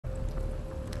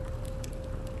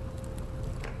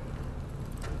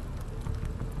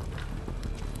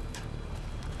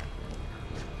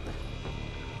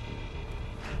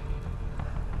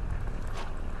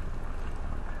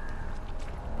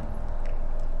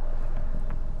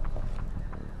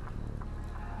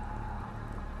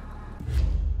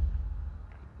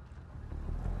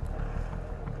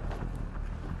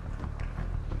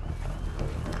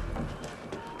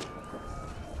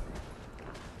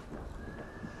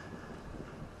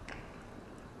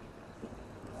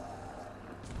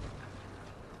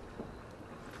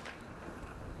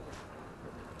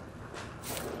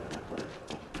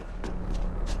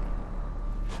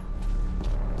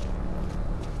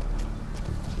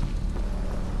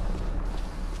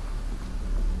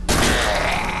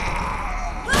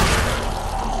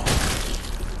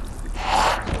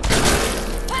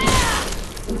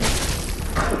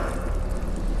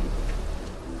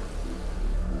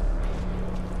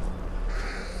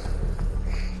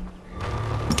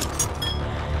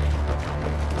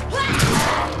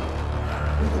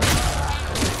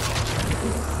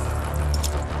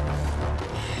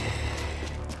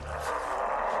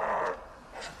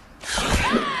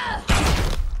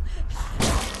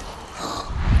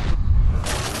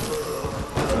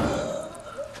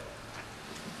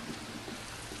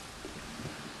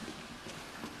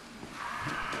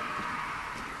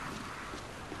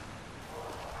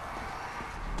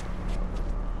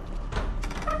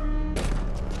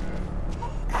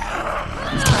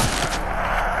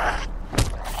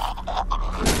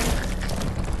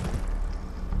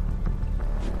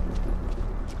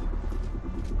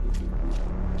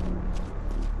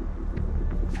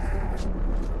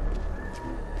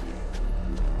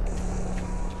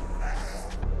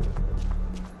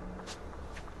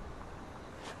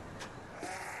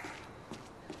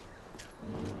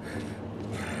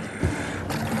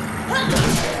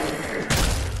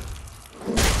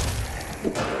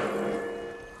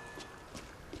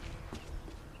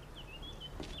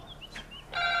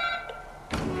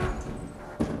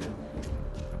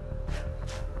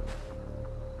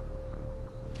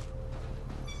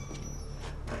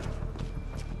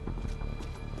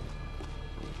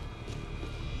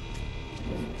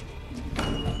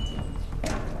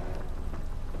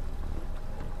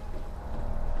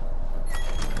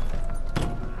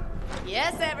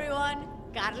Yes, everyone.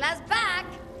 Carla's back,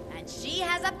 and she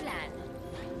has a plan.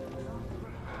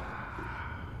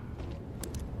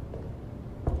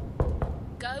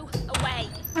 Go away.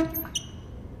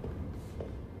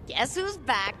 Guess who's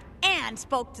back and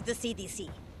spoke to the CDC?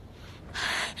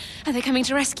 Are they coming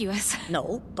to rescue us?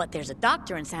 No, but there's a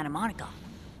doctor in Santa Monica.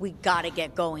 We gotta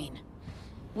get going.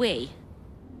 We?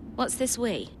 What's this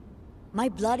we? My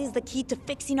blood is the key to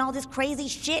fixing all this crazy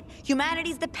shit.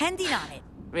 Humanity's depending on it.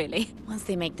 Really? Once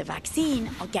they make the vaccine,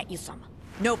 I'll get you some.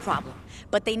 No problem.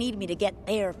 But they need me to get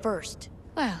there first.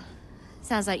 Well,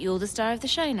 sounds like you're the star of the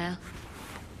show now.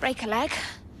 Break a leg.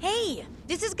 Hey,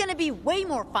 this is gonna be way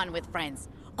more fun with friends.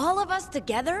 All of us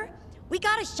together, we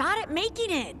got a shot at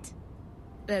making it.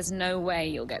 There's no way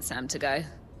you'll get Sam to go.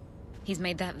 He's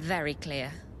made that very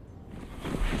clear.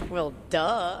 Well,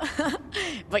 duh.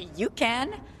 But you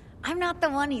can. I'm not the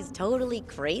one he's totally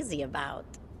crazy about.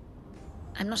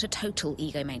 I'm not a total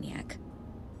egomaniac.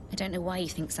 I don't know why you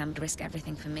think Sam would risk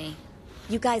everything for me.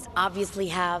 You guys obviously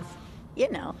have, you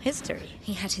know, history.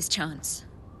 He had his chance.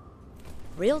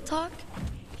 Real talk?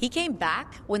 He came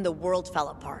back when the world fell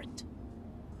apart.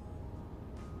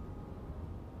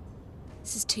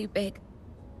 This is too big.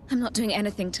 I'm not doing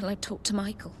anything till I've talked to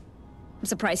Michael. I'm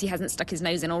surprised he hasn't stuck his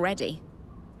nose in already.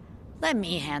 Let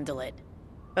me handle it.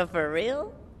 But for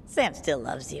real, Sam still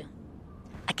loves you.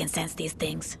 I can sense these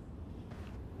things.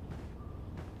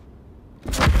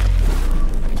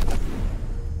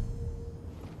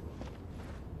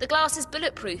 The glass is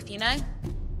bulletproof, you know?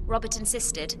 Robert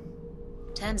insisted.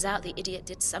 Turns out the idiot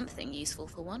did something useful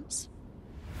for once.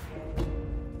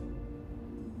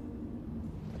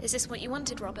 Is this what you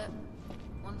wanted, Robert?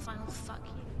 One final fuck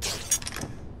you?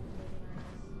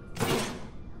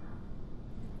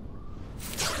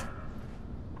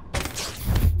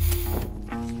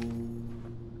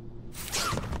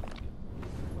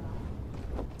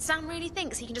 Sam really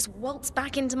thinks he can just waltz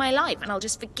back into my life and I'll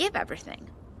just forgive everything.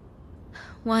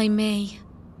 Why me?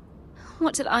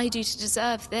 What did I do to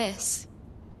deserve this?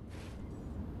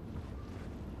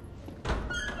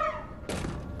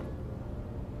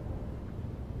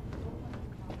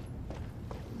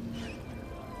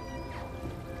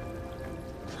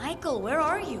 Michael, where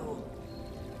are you?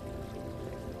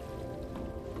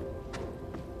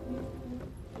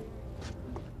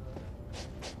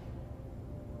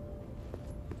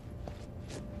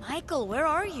 Michael, where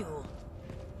are you?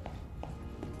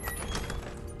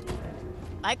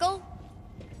 Michael?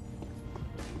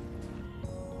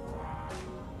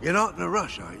 You're not in a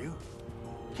rush, are you?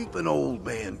 Keep an old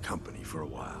man company for a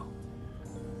while.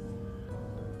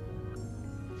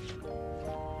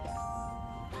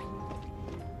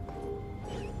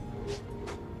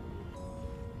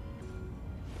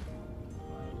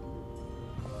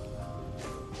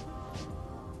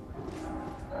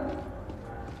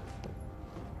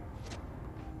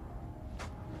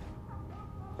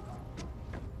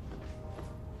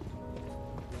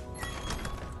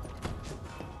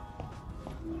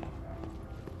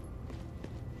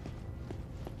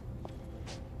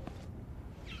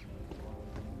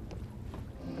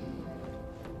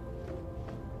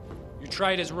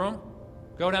 Tried his room?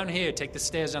 Go down here, take the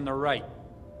stairs on the right.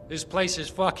 This place is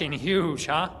fucking huge,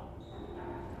 huh?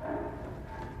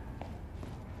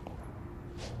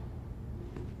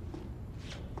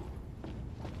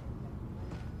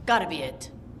 Gotta be it.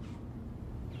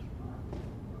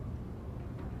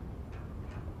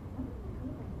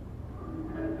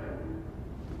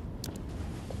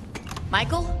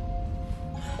 Michael?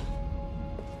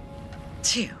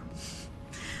 Phew.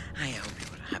 I hope you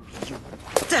were happy, you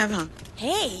devil.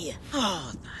 Hey!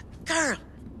 Oh, that girl.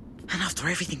 And after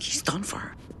everything he's done for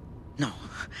her. No,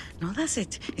 that's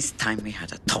it. It's time we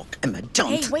had a talk, Emma.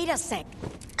 Don't. Hey, wait a sec.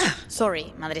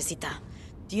 Sorry, Madrecita.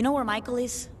 Do you know where Michael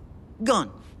is?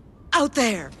 Gone. Out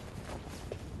there.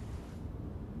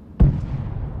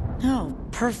 Oh,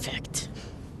 perfect.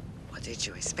 What did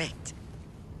you expect?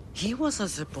 He was a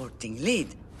supporting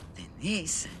lead. Then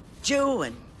this, Joe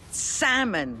and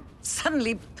Sam, and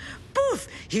suddenly, poof,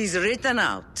 he's written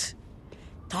out.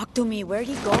 Talk to me. Where'd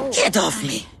he go? Get off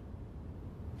me!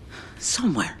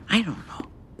 Somewhere, I don't know.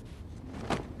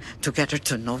 To get her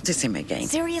to notice him again.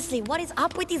 Seriously, what is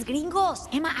up with these gringos?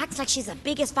 Emma acts like she's the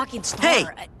biggest fucking star. Hey!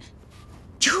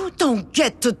 You don't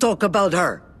get to talk about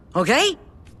her, okay?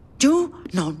 You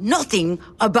know nothing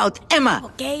about Emma.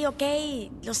 Okay.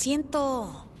 Lo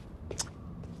siento.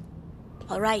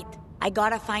 All right, I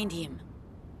gotta find him.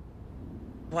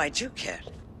 Why'd you care?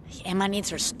 Emma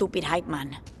needs her stupid hype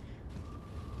man.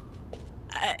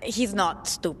 He's not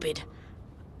stupid.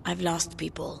 I've lost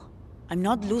people. I'm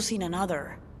not losing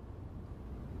another.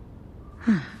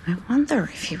 I wonder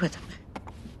if he would...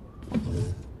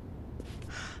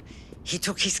 He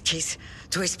took his keys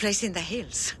to his place in the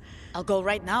hills. I'll go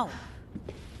right now.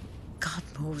 God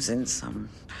moves in some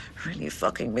really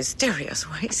fucking mysterious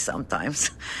ways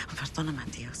sometimes. Perdóname,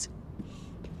 Dios.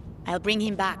 I'll bring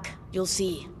him back. You'll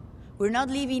see. We're not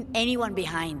leaving anyone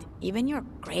behind, even your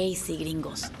crazy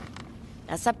gringos.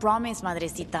 That's a promise,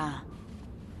 Madrecita.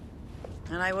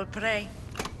 And I will pray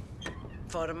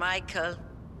for Michael.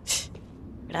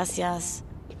 Gracias.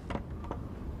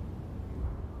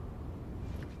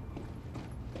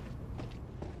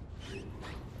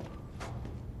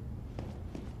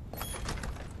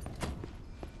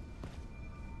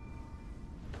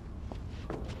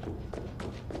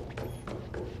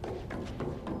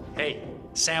 Hey,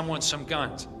 Sam wants some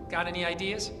guns. Got any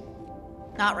ideas?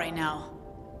 Not right now.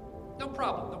 No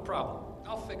problem, no problem.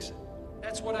 I'll fix it.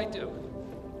 That's what I do.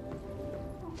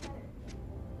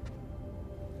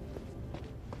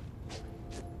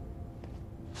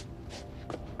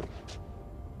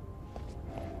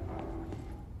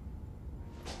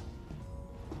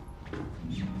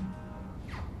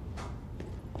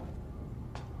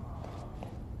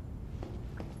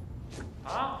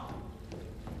 Huh?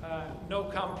 No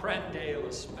comprende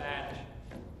el Spanish.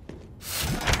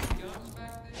 Guns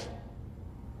back there?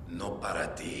 No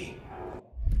para ti.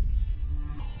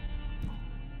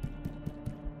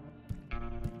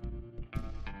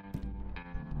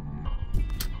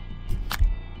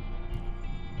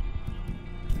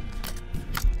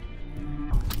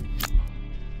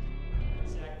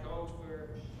 Is that code for...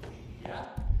 yeah?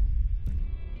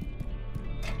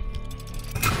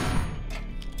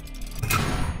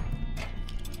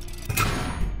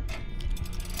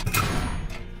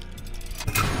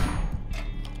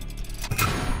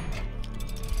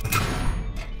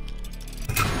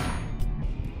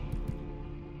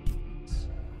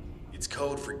 It's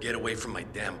code for get away from my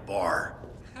damn bar.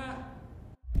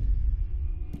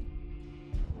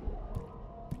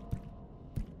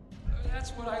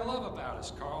 That's what I love about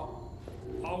us, Carl.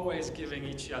 Always giving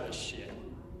each other shit.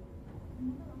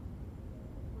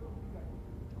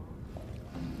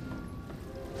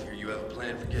 Here you have a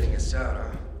plan for getting us out,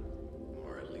 huh?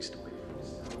 Or at least away from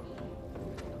this town.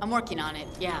 I'm working on it,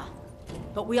 yeah.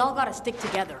 But we all gotta stick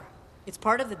together. It's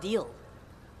part of the deal.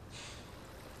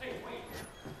 Hey, wait.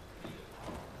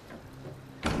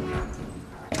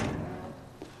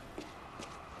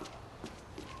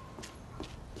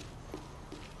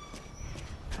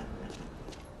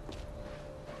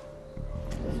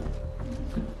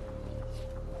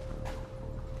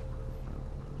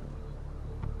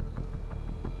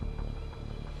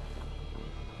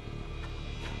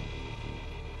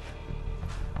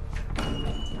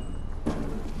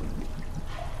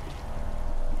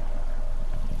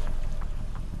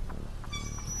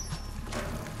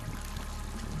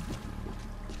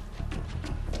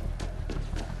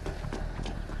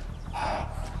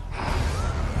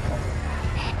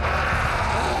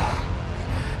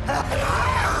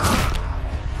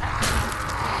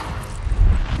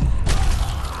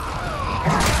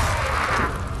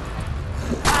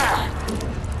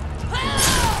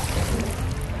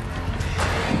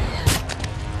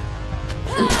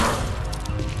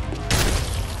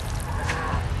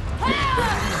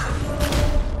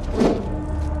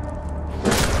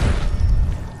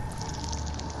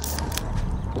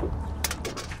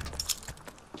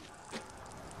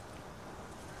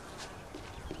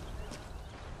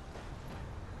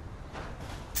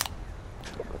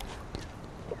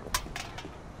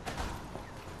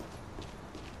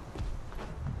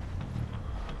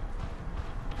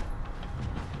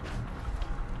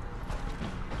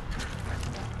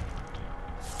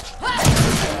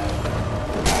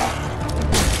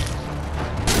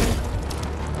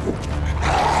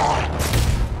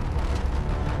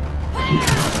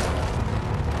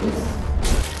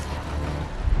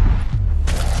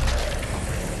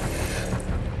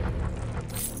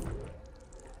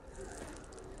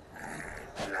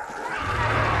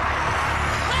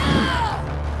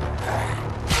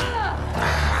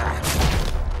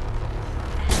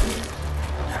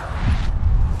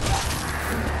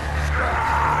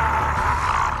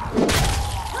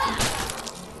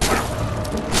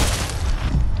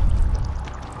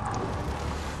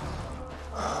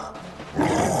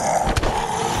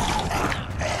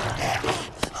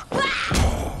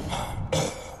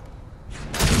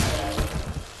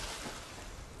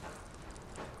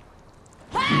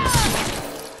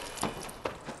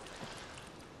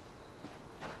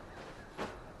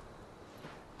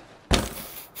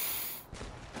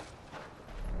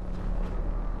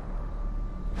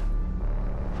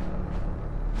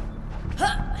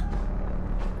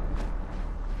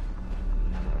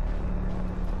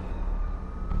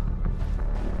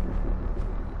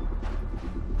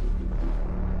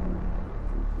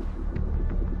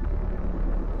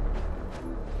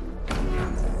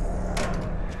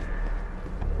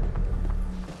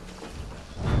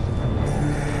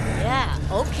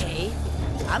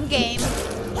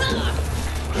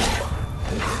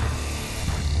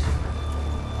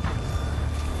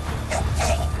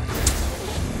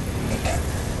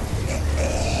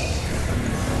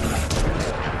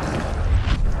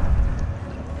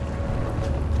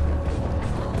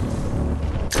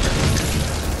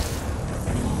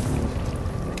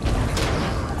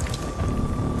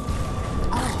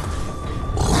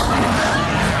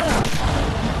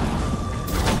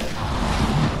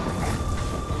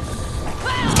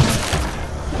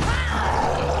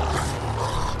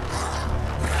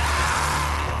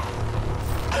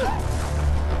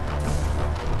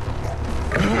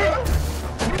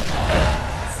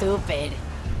 Stupid.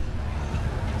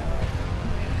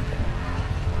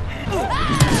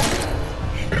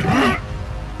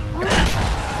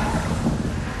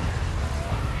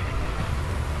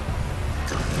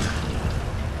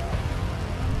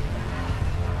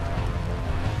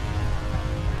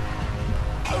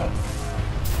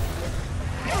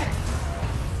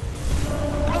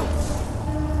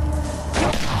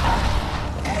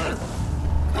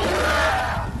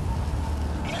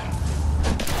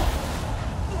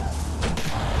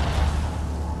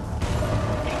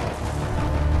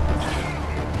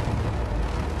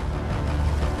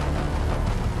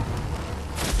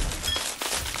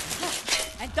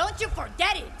 And don't you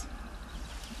forget it!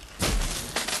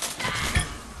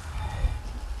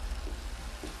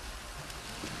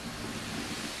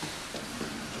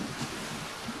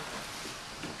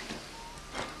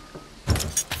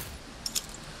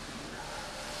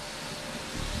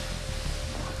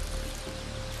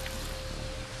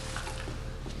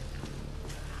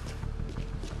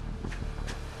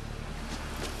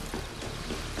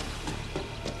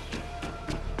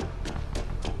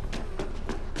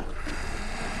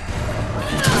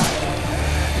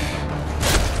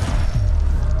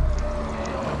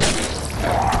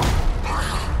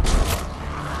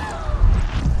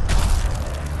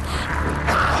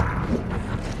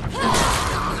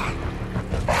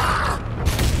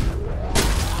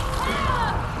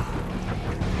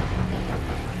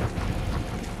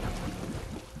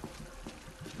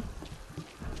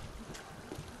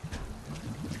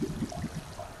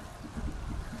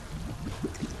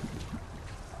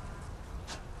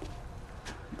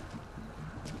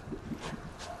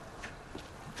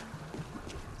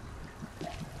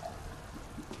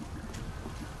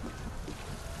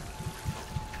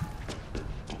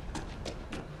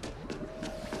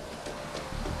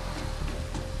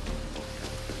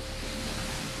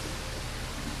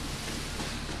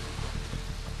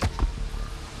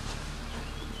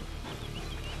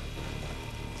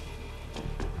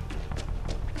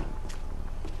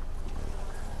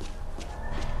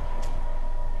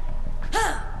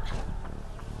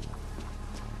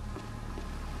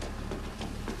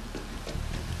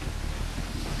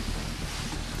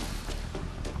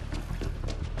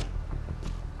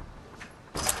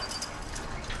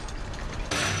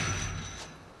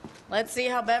 Let's see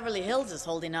how Beverly Hills is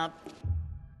holding up.